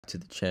to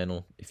the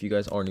channel. If you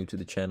guys are new to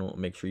the channel,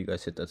 make sure you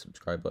guys hit that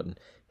subscribe button,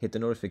 hit the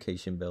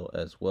notification bell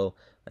as well.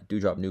 I do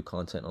drop new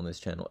content on this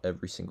channel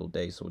every single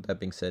day. So with that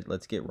being said,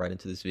 let's get right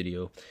into this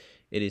video.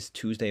 It is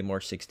Tuesday,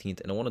 March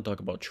 16th, and I want to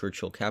talk about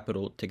Churchill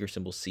Capital, ticker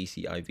symbol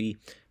CCIV,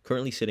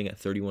 currently sitting at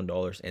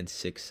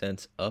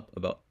 $31.06, up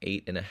about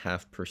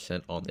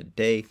 8.5% on the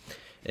day,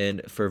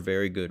 and for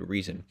very good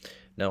reason.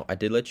 Now, I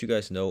did let you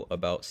guys know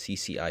about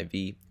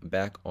CCIV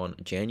back on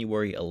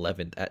January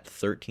 11th at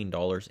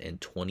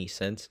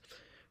 $13.20.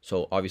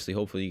 So obviously,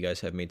 hopefully you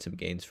guys have made some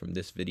gains from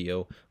this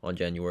video on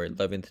January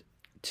 11th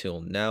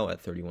till now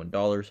at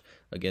 $31.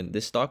 Again,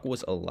 this stock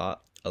was a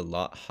lot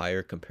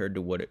higher compared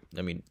to what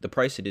the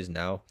price it is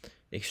now,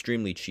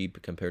 extremely cheap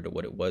compared to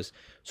what it was.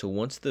 So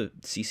once the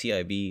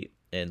CCIV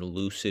and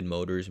Lucid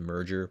Motors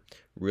merger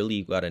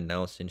really got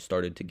announced and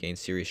started to gain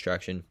serious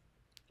traction,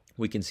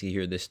 we can see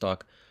here this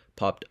stock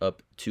popped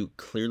up to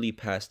clearly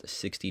past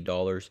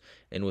 $60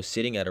 and was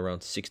sitting at around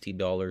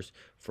 $60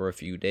 for a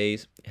few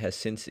days. It has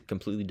since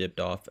completely dipped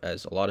off,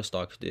 as a lot of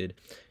stocks did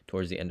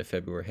towards the end of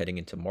February heading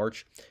into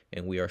March,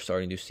 and we are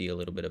starting to see a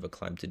little bit of a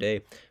climb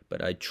today.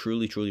 But I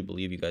truly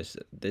believe, you guys,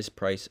 that this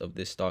price of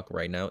this stock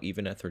right now,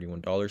 even at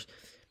 $31,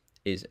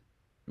 is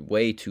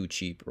way too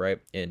cheap, right?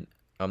 And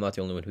I'm not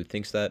the only one who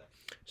thinks that.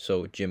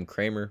 So Jim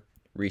Cramer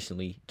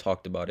recently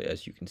talked about it,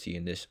 as you can see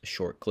in this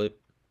short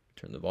clip.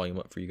 Turn the volume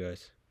up for you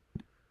guys.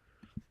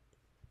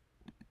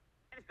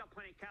 It's got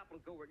plenty of capital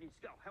to go where it needs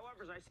to go.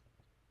 However, as I said,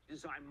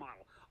 design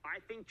model, I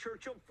think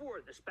Churchill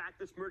Ford, the SPAC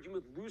that's merging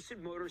with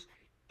Lucid Motors,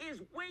 is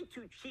way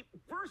too cheap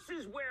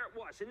versus where it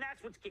was, and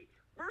that's what's key.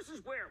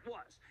 Versus where it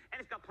was, and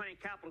it's got plenty of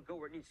capital to go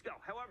where it needs to go.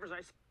 However, as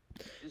I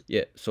said,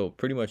 yeah, so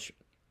pretty much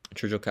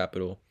Churchill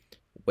Capital,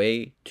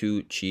 way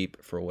too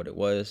cheap for what it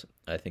was.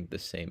 I think the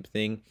same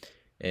thing,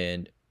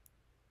 and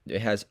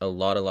it has a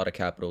lot of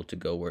capital to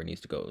go where it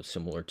needs to go,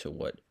 similar to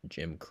what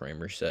Jim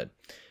Cramer said.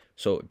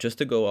 So just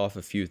to go off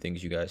a few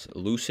things, you guys,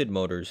 Lucid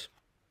Motors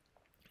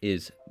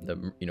is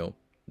the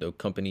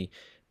company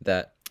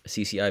that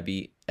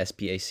CCIV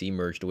SPAC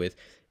merged with.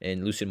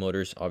 And Lucid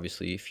Motors,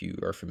 obviously, if you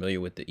are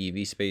familiar with the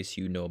EV space,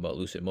 you know about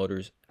Lucid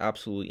Motors.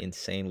 Absolutely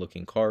insane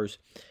looking cars,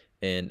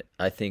 and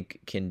I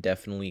think can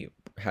definitely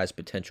has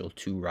potential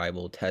to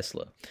rival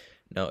Tesla.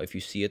 Now, if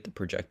you see it, the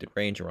projected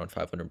range around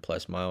 500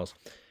 plus miles,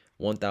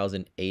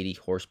 1080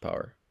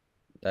 horsepower.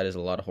 That is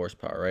a lot of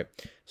horsepower, right?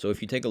 So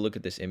if you take a look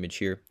at this image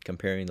here,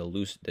 comparing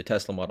the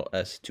Tesla Model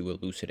S to a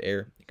Lucid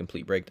Air,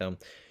 complete breakdown,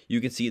 you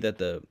can see that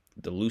the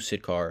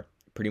Lucid car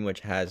pretty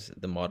much has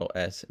the Model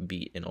S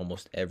beat in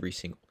almost every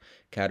single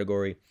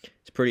category.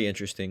 It's pretty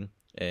interesting,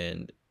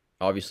 and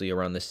obviously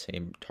around the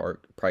same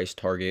price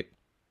target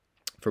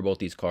for both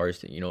these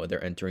cars.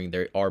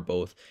 They are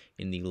both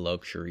in the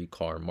luxury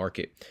car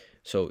market.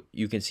 So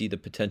you can see the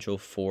potential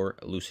for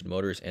Lucid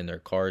Motors, and their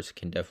cars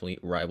can definitely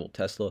rival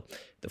Tesla.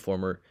 The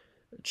former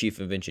chief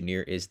of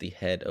engineer is the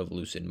head of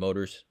Lucid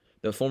Motors.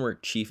 The former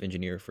chief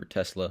engineer for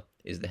Tesla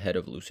is the head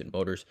of Lucid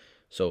Motors.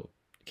 So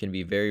it can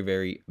be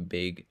very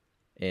big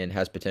and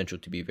has potential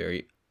to be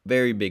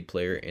very big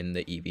player in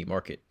the EV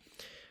market.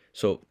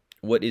 So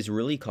what is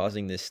really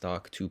causing this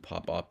stock to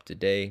pop up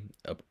today,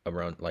 up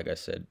around, like I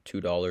said,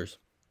 $2,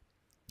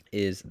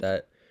 is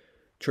that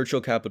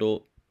Churchill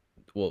Capital,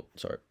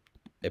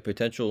 a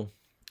potential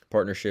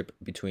partnership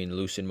between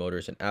Lucid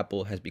Motors and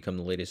Apple has become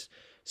the latest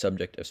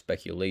subject of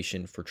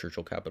speculation for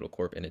Churchill Capital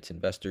Corp and its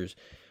investors.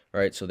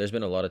 All right, so there's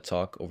been a lot of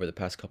talk over the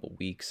past couple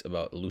weeks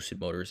about Lucid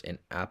Motors and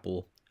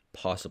Apple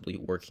possibly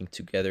working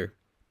together.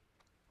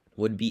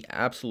 Would be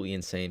absolutely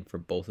insane for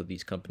both of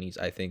these companies,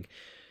 I think.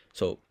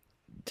 So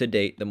to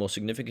date, the most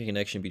significant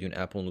connection between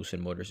Apple and Lucid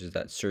Motors is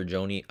that Sir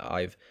Jony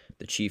Ive,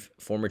 the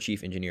former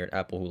chief engineer at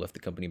Apple who left the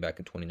company back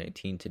in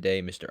 2019,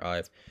 today Mr.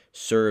 Ive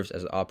serves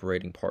as the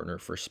operating partner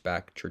for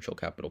SPAC Churchill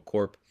Capital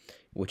Corp,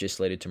 which is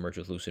slated to merge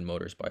with Lucid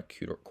Motors by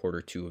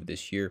quarter 2 of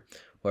this year.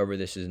 However,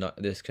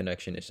 this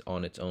connection is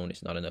on its own.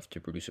 It's not enough to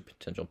produce a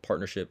potential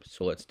partnership.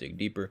 So let's dig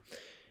deeper.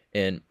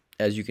 And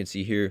as you can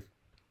see here,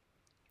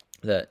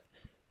 that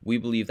we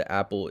believe that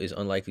Apple is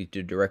unlikely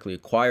to directly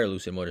acquire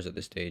Lucid Motors at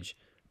this stage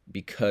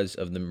because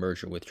of the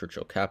merger with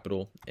Churchill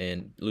Capital,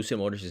 and Lucid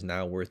Motors is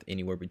now worth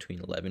anywhere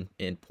between 11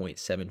 and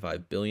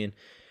 0.75 billion,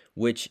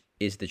 which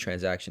is the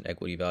transaction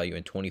equity value,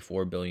 and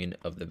 24 billion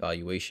of the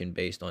valuation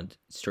based on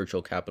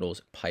Churchill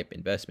Capital's PIPE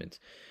investments.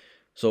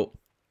 So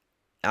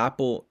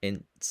Apple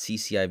and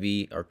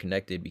CCIV are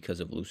connected because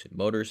of Lucid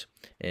Motors,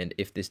 and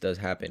if this does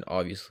happen,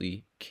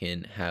 obviously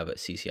can have a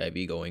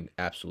CCIV going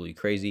absolutely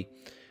crazy.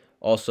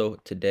 Also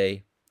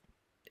today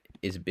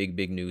is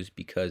big news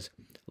because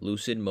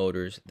Lucid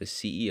Motors, the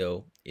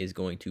CEO, is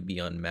going to be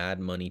on Mad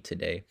Money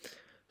today.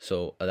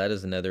 So that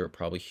is another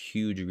probably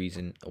huge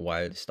reason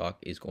why the stock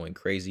is going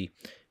crazy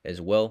as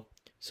well.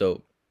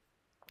 So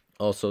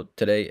also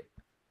today,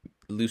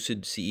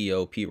 Lucid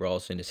CEO Pete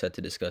Rawlinson is set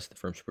to discuss the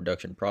firm's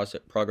production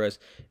progress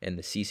and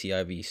the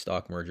CCIV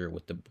stock merger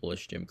with the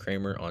bullish Jim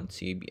Cramer on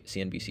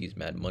CNBC's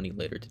Mad Money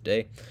later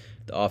today.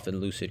 The often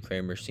lucid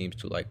Cramer seems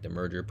to like the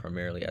merger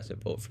primarily as a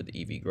vote for the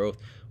EV growth,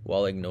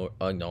 while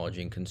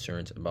acknowledging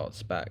concerns about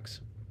SPACs.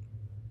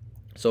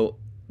 So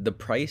the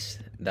price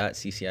that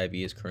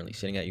CCIV is currently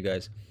sitting at, you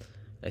guys,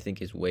 I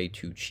think is way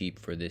too cheap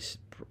for this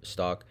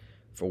stock,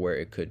 for where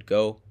it could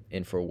go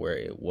and for where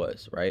it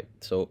was, right?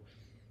 So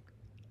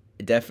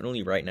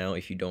definitely right now,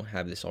 if you don't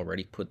have this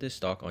already, put this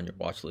stock on your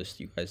watch list,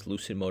 you guys.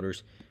 Lucid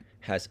Motors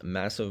has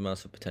massive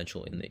amounts of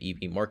potential in the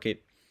EV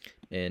market,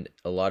 and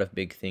a lot of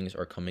big things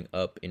are coming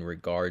up in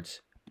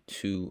regards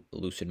to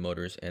Lucid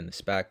Motors and the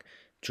SPAC.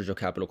 Churchill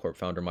Capital Corp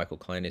founder Michael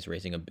Klein is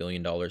raising $1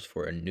 billion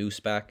for a new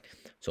SPAC.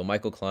 So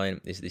Michael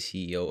Klein is the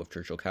CEO of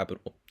Churchill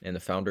Capital and the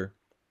founder,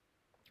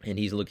 and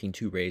he's looking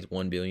to raise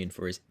 $1 billion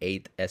for his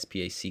 8th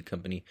SPAC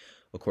company,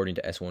 according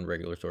to S1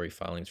 regulatory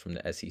filings from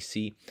the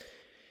SEC.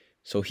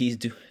 So he's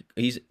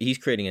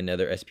creating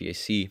another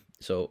SPAC.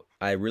 So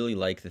I really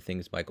like the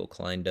things Michael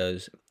Klein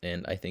does,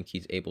 and I think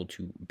he's able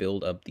to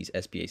build up these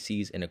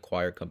SPACs and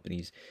acquire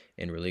companies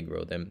and really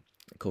grow them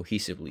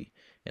cohesively.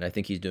 And I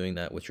think he's doing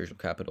that with Churchill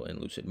Capital and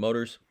Lucid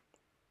Motors.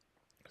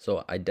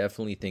 So I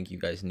definitely think you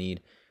guys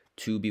need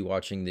to be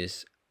watching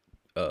this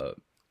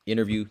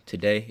interview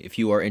today. If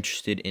you are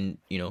interested in,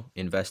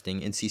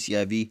 investing in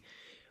CCIV,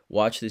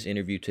 watch this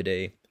interview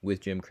today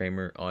with Jim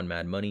Cramer on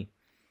Mad Money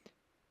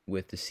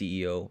with the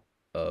CEO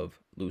of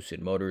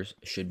Lucid Motors.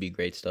 Should be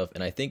great stuff.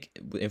 And I think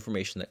the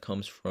information that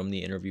comes from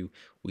the interview,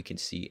 we can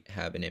see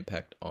have an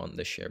impact on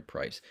the share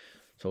price.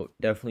 So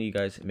definitely, you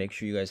guys, make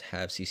sure you guys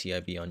have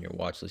CCIV on your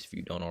watch list if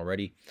you don't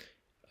already.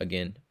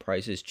 Again,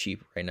 price is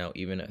cheap right now,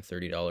 even at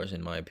 $30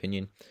 in my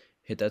opinion.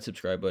 Hit that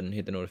subscribe button,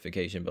 hit the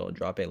notification bell,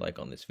 drop a like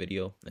on this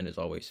video. And as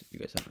always, you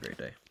guys have a great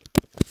day.